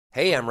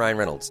Hey, I'm Ryan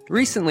Reynolds.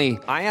 Recently,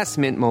 I asked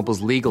Mint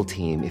Mobile's legal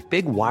team if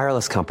big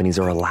wireless companies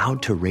are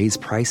allowed to raise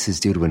prices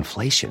due to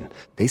inflation.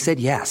 They said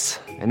yes.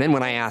 And then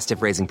when I asked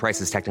if raising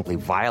prices technically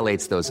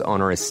violates those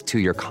onerous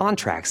two-year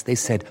contracts, they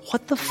said,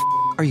 "What the f***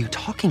 are you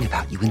talking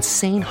about, you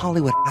insane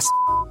Hollywood ass?"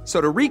 So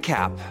to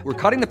recap, we're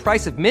cutting the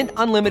price of Mint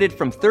Unlimited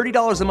from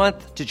 $30 a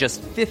month to just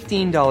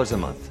 $15 a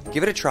month.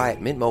 Give it a try at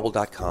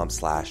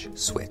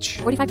mintmobile.com/switch.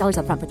 $45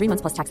 up front for 3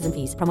 months plus taxes and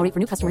fees. Promo rate for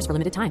new customers for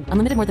limited time.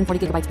 Unlimited more than 40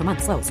 gigabytes per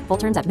month. Slows full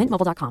terms at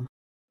mintmobile.com.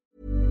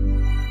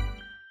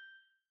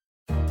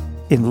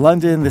 In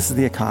London, this is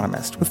The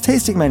Economist with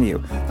Tasting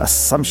Menu, a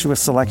sumptuous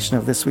selection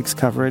of this week's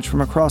coverage from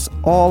across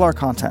all our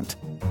content.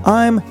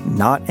 I'm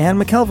not Anne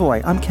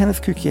McElvoy. I'm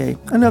Kenneth Cukier,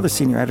 another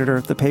senior editor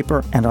at the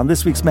paper, and on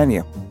this week's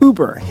menu,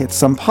 Uber hits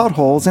some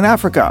potholes in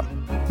Africa,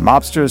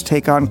 mobsters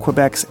take on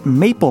Quebec's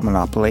maple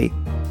monopoly,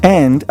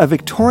 and a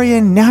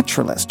Victorian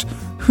naturalist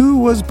who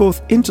was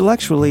both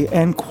intellectually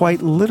and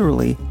quite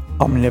literally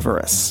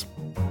omnivorous.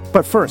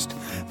 But first,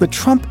 the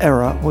Trump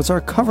era was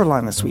our cover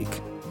line this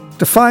week.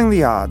 Defying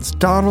the odds,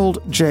 Donald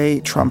J.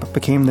 Trump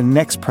became the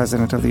next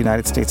president of the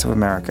United States of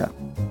America.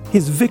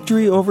 His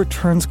victory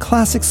overturns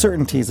classic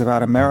certainties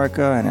about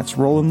America and its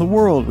role in the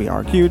world, we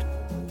argued.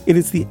 It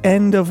is the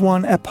end of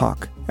one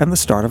epoch and the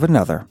start of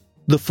another.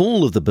 The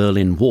fall of the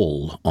Berlin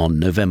Wall on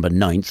November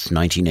 9th,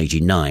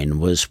 1989,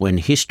 was when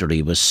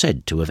history was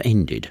said to have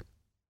ended.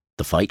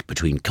 The fight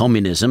between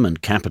communism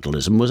and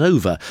capitalism was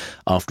over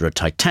after a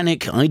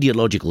titanic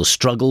ideological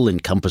struggle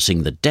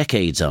encompassing the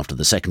decades after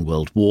the Second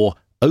World War.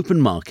 Open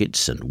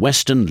markets and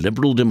Western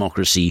liberal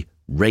democracy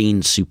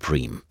reigned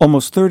supreme.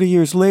 Almost 30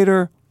 years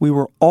later, we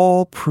were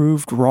all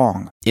proved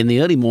wrong. In the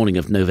early morning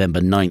of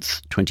November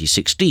 9th,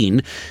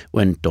 2016,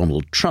 when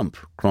Donald Trump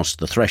crossed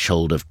the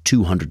threshold of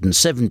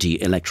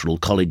 270 electoral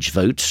college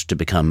votes to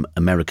become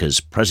America's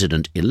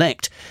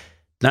president-elect,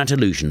 that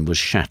illusion was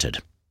shattered.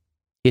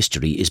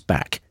 History is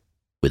back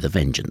with a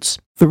vengeance.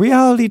 The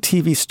reality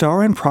TV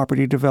star and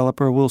property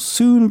developer will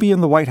soon be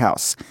in the White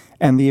House,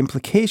 and the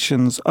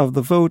implications of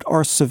the vote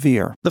are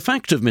severe. The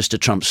fact of Mr.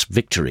 Trump's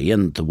victory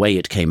and the way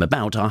it came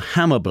about are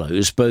hammer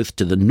blows both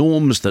to the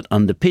norms that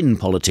underpin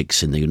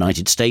politics in the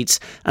United States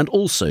and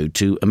also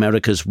to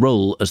America's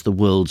role as the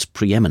world's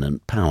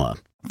preeminent power.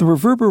 The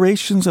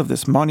reverberations of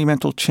this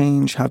monumental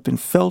change have been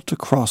felt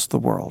across the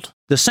world.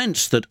 The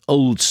sense that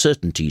old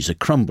certainties are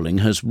crumbling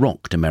has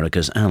rocked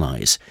America's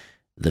allies.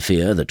 The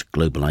fear that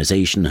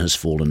globalization has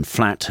fallen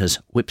flat has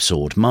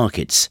whipsawed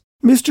markets.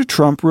 Mr.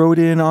 Trump rode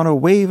in on a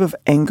wave of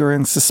anger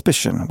and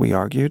suspicion, we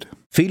argued.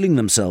 Feeling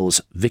themselves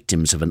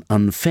victims of an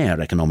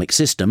unfair economic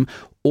system,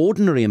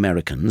 ordinary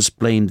Americans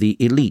blamed the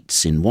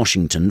elites in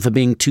Washington for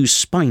being too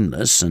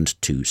spineless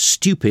and too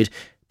stupid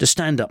to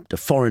stand up to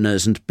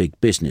foreigners and big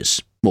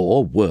business.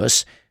 Or,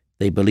 worse,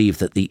 they believe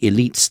that the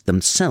elites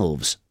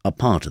themselves are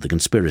part of the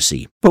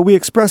conspiracy. But we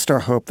expressed our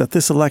hope that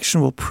this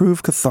election will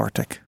prove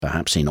cathartic.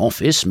 Perhaps in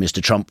office,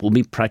 Mr. Trump will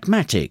be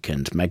pragmatic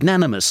and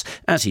magnanimous,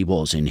 as he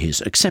was in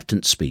his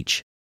acceptance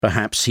speech.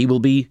 Perhaps he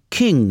will be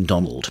King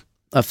Donald,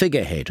 a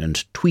figurehead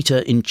and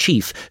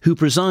tweeter-in-chief who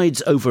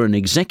presides over an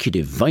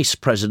executive vice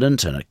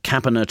president and a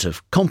cabinet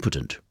of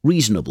competent,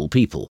 reasonable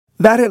people.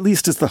 That at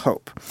least is the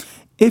hope.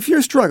 If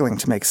you're struggling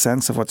to make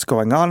sense of what's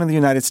going on in the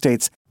United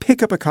States,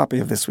 pick up a copy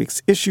of this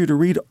week's issue to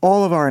read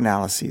all of our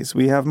analyses.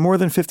 We have more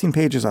than 15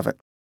 pages of it.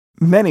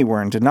 Many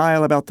were in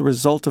denial about the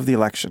result of the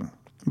election.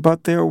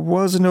 But there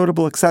was a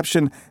notable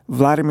exception,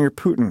 Vladimir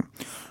Putin.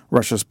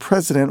 Russia's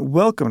president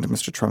welcomed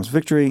Mr. Trump's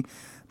victory,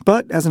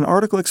 but as an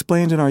article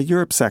explained in our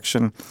Europe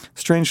section,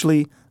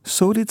 strangely,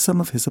 so did some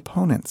of his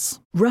opponents.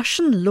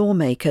 Russian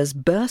lawmakers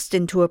burst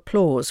into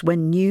applause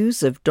when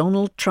news of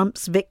Donald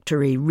Trump's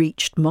victory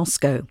reached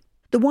Moscow.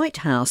 The White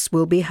House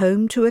will be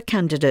home to a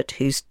candidate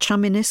whose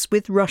chumminess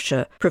with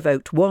Russia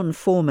provoked one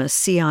former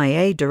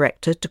CIA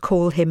director to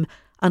call him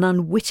an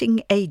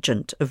unwitting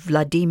agent of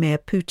Vladimir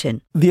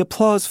Putin. The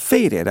applause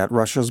faded at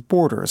Russia's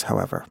borders,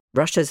 however.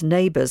 Russia's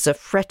neighbours are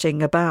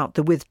fretting about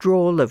the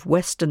withdrawal of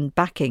Western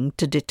backing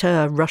to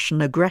deter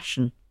Russian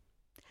aggression.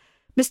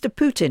 Mr.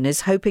 Putin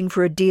is hoping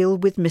for a deal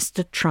with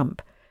Mr.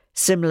 Trump,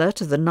 similar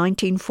to the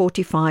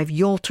 1945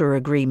 Yalta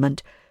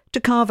Agreement, to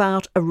carve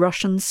out a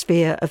Russian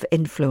sphere of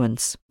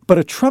influence. But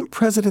a Trump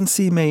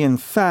presidency may in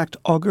fact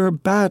augur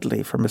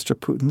badly for Mr.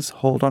 Putin's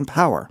hold on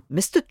power.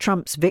 Mr.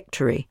 Trump's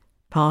victory,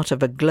 part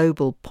of a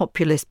global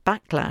populist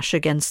backlash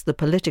against the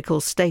political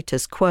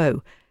status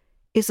quo,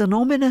 is an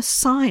ominous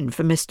sign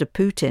for Mr.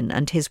 Putin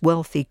and his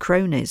wealthy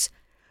cronies,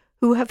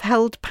 who have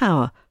held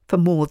power for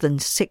more than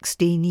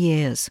 16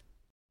 years.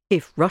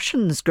 If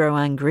Russians grow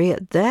angry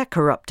at their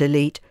corrupt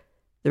elite,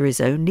 there is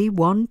only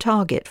one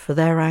target for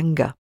their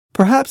anger.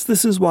 Perhaps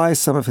this is why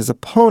some of his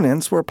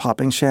opponents were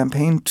popping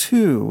champagne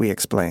too, we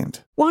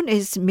explained. One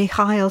is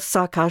Mikhail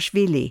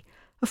Saakashvili,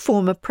 a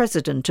former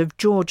president of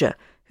Georgia,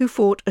 who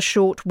fought a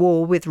short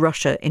war with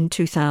Russia in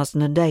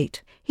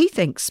 2008. He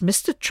thinks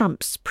Mr.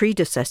 Trump's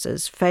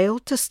predecessors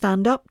failed to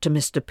stand up to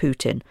Mr.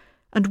 Putin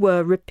and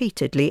were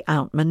repeatedly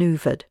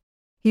outmaneuvered.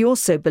 He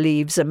also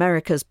believes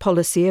America's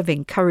policy of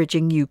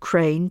encouraging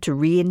Ukraine to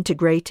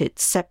reintegrate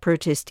its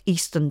separatist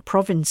eastern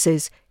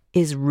provinces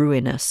is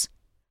ruinous.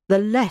 The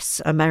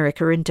less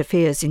America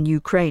interferes in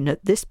Ukraine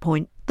at this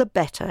point, the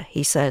better,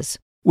 he says.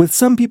 With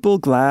some people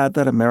glad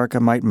that America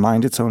might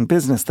mind its own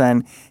business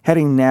then,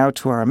 heading now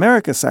to our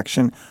America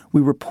section, we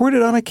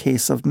reported on a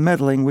case of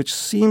meddling which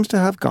seems to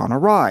have gone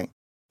awry.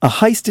 A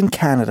heist in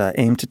Canada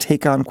aimed to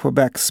take on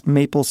Quebec's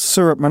maple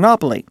syrup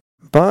monopoly,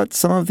 but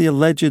some of the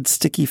alleged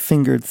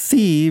sticky-fingered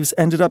thieves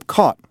ended up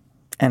caught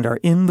and are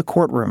in the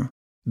courtroom.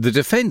 The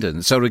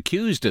defendants are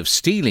accused of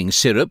stealing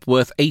syrup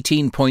worth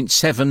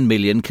 18.7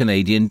 million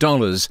Canadian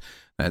dollars.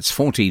 That's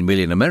 14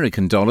 million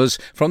American dollars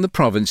from the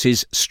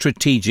province's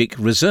strategic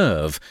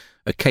reserve,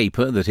 a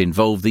caper that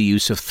involved the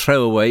use of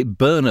throwaway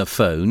burner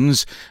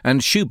phones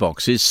and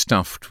shoeboxes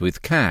stuffed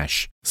with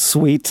cash.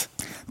 Sweet.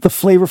 The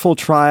flavorful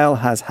trial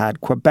has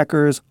had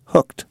Quebecers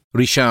hooked.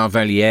 Richard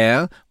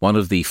Valliere, one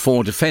of the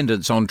 4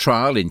 defendants on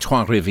trial in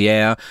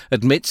Trois-Rivières,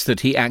 admits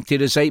that he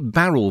acted as a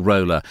barrel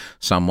roller,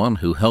 someone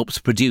who helps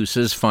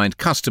producers find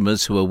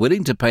customers who are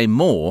willing to pay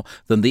more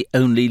than the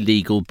only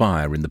legal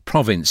buyer in the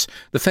province,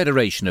 the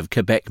Federation of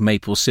Quebec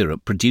Maple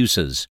Syrup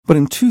Producers. But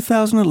in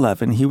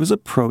 2011, he was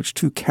approached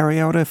to carry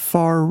out a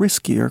far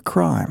riskier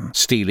crime.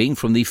 Stealing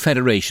from the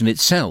Federation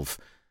itself.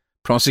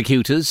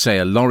 Prosecutors say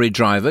a lorry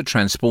driver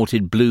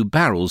transported blue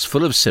barrels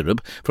full of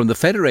syrup from the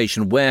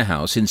Federation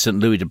warehouse in St.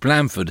 Louis de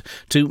Blanford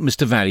to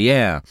Mr.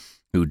 Valliere,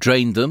 who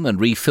drained them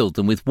and refilled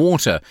them with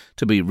water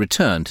to be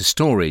returned to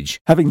storage.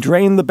 Having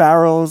drained the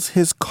barrels,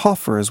 his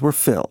coffers were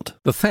filled.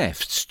 The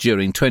thefts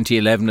during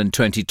 2011 and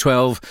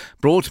 2012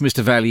 brought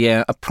Mr.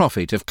 Valliere a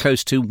profit of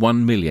close to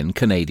 1 million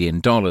Canadian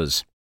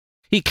dollars.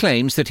 He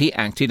claims that he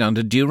acted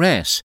under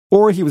duress.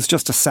 Or he was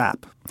just a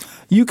sap.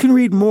 You can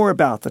read more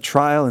about the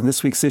trial in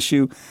this week's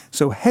issue,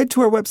 so head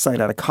to our website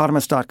at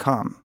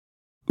economist.com.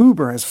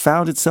 Uber has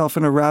found itself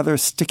in a rather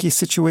sticky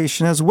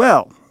situation as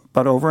well,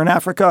 but over in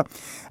Africa,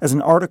 as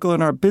an article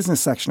in our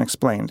business section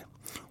explained.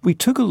 We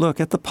took a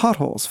look at the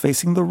potholes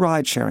facing the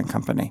ride-sharing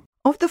company.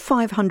 Of the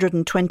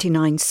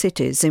 529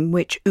 cities in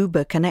which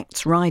Uber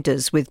connects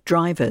riders with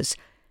drivers,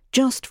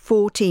 just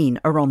 14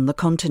 are on the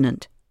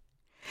continent.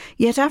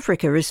 Yet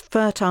Africa is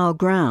fertile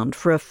ground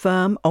for a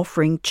firm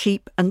offering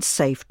cheap and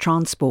safe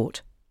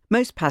transport.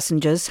 Most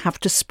passengers have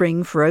to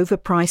spring for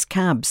overpriced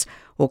cabs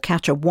or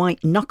catch a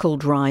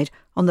white-knuckled ride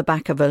on the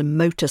back of a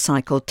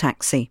motorcycle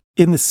taxi.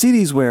 In the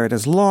cities where it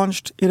has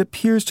launched, it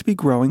appears to be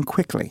growing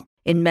quickly.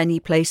 In many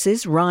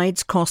places,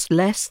 rides cost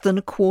less than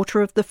a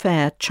quarter of the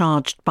fare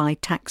charged by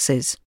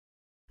taxis.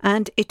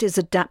 And it is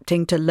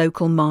adapting to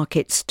local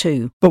markets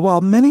too. But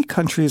while many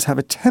countries have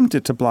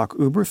attempted to block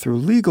Uber through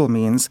legal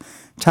means,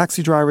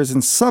 taxi drivers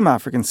in some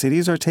African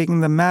cities are taking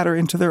the matter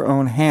into their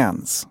own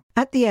hands.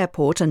 At the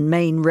airport and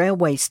main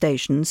railway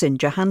stations in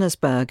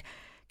Johannesburg,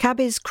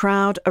 cabbies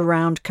crowd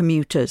around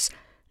commuters,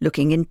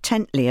 looking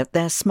intently at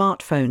their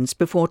smartphones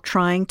before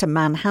trying to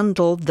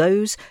manhandle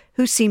those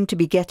who seem to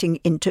be getting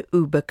into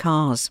Uber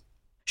cars.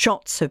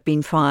 Shots have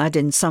been fired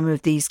in some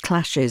of these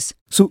clashes.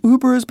 So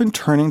Uber has been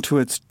turning to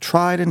its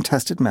tried and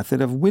tested method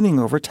of winning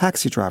over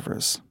taxi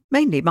drivers.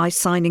 Mainly by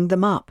signing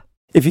them up.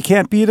 If you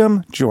can't beat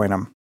them, join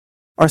them.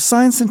 Our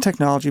science and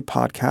technology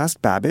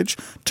podcast, Babbage,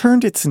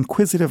 turned its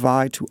inquisitive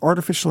eye to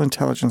artificial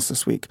intelligence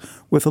this week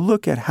with a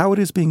look at how it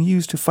is being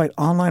used to fight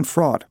online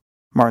fraud.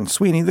 Martin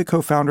Sweeney, the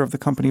co-founder of the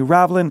company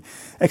Ravelin,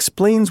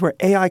 explains where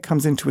AI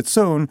comes into its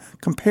own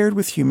compared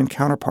with human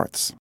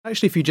counterparts.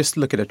 Actually, if you just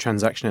look at a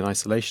transaction in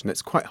isolation,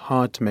 it's quite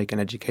hard to make an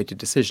educated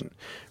decision.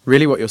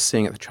 Really what you're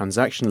seeing at the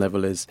transaction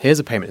level is, here's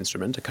a payment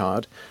instrument, a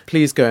card,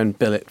 please go and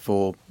bill it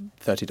for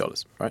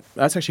 $30, right?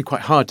 That's actually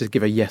quite hard to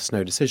give a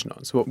yes-no decision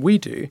on. So what we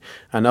do,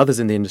 and others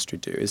in the industry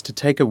do, is to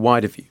take a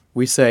wider view.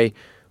 We say,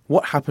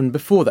 what happened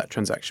before that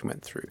transaction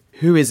went through?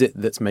 Who is it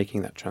that's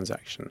making that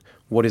transaction?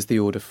 What is the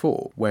order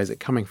for? Where is it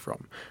coming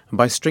from? And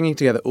by stringing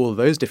together all of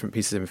those different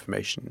pieces of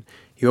information,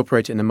 you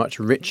operate in a much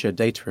richer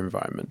data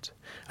environment.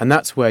 And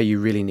that's where you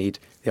really need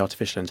the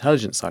artificial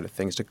intelligence side of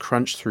things to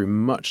crunch through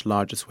much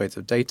larger swathes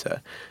of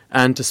data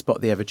and to spot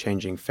the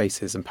ever-changing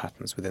faces and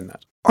patterns within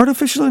that.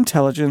 Artificial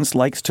intelligence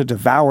likes to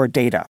devour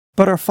data,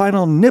 but our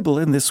final nibble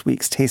in this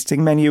week's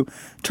tasting menu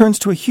turns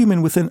to a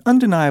human with an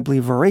undeniably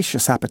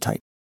voracious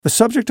appetite. The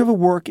subject of a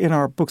work in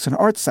our books and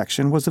arts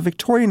section was a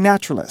Victorian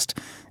naturalist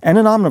and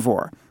an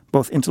omnivore,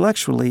 both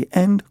intellectually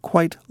and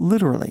quite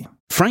literally.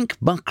 Frank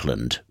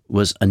Buckland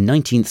was a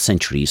 19th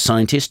century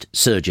scientist,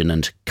 surgeon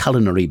and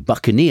culinary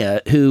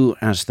buccaneer who,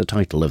 as the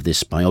title of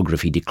this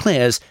biography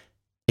declares,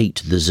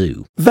 ate the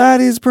zoo. That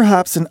is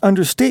perhaps an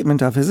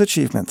understatement of his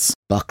achievements.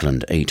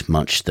 Buckland ate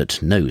much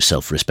that no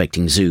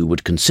self-respecting zoo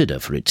would consider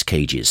for its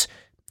cages.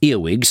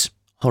 Earwigs,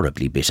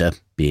 horribly bitter,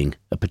 being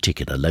a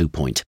particular low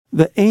point.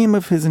 The aim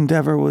of his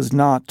endeavour was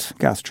not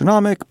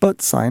gastronomic,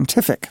 but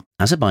scientific.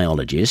 As a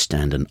biologist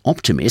and an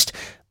optimist,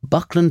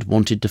 Buckland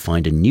wanted to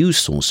find a new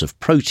source of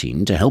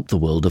protein to help the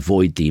world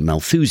avoid the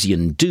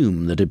Malthusian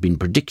doom that had been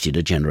predicted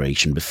a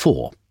generation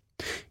before.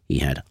 He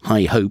had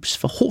high hopes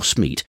for horse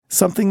meat,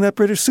 something that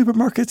British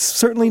supermarkets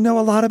certainly know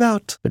a lot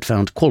about, but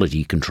found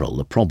quality control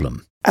a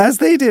problem. as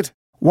they did.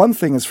 One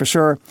thing is for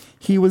sure,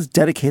 he was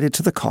dedicated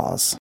to the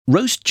cause.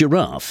 Roast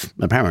giraffe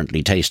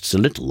apparently tastes a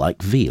little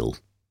like veal.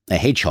 A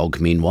hedgehog,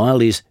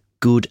 meanwhile, is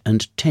good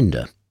and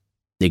tender.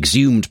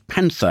 Exhumed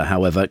panther,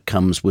 however,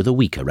 comes with a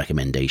weaker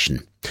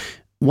recommendation.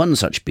 One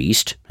such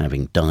beast,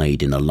 having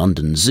died in a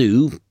London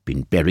zoo,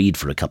 been buried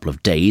for a couple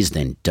of days,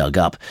 then dug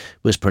up,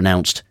 was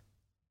pronounced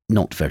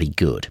not very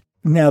good.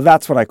 Now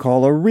that's what I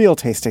call a real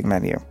tasting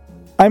menu.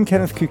 I'm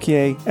Kenneth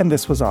Cukier, and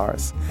this was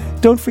ours.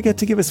 Don't forget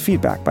to give us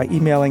feedback by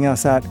emailing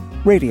us at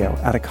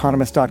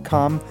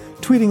radio@economist.com,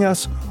 tweeting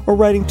us, or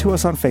writing to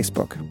us on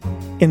Facebook.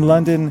 In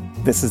London,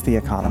 this is The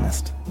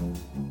Economist.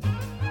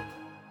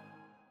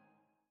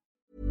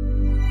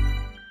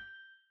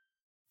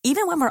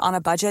 Even when we're on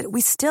a budget,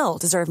 we still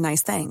deserve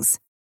nice things.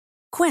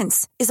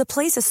 Quince is a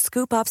place to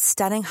scoop up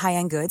stunning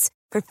high-end goods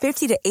for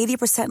 50 to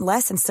 80%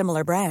 less than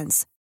similar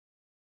brands.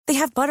 They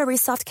have buttery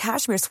soft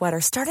cashmere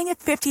sweaters starting at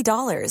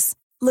 $50,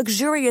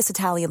 luxurious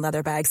Italian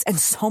leather bags, and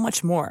so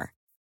much more.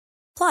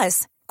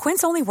 Plus,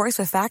 Quince only works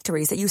with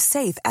factories that use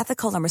safe,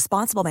 ethical, and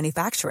responsible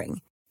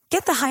manufacturing.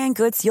 Get the high-end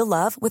goods you'll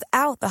love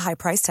without the high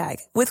price tag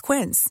with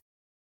Quince.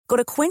 Go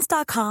to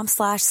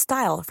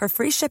quince.com/style for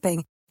free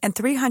shipping and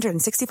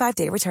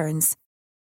 365-day returns.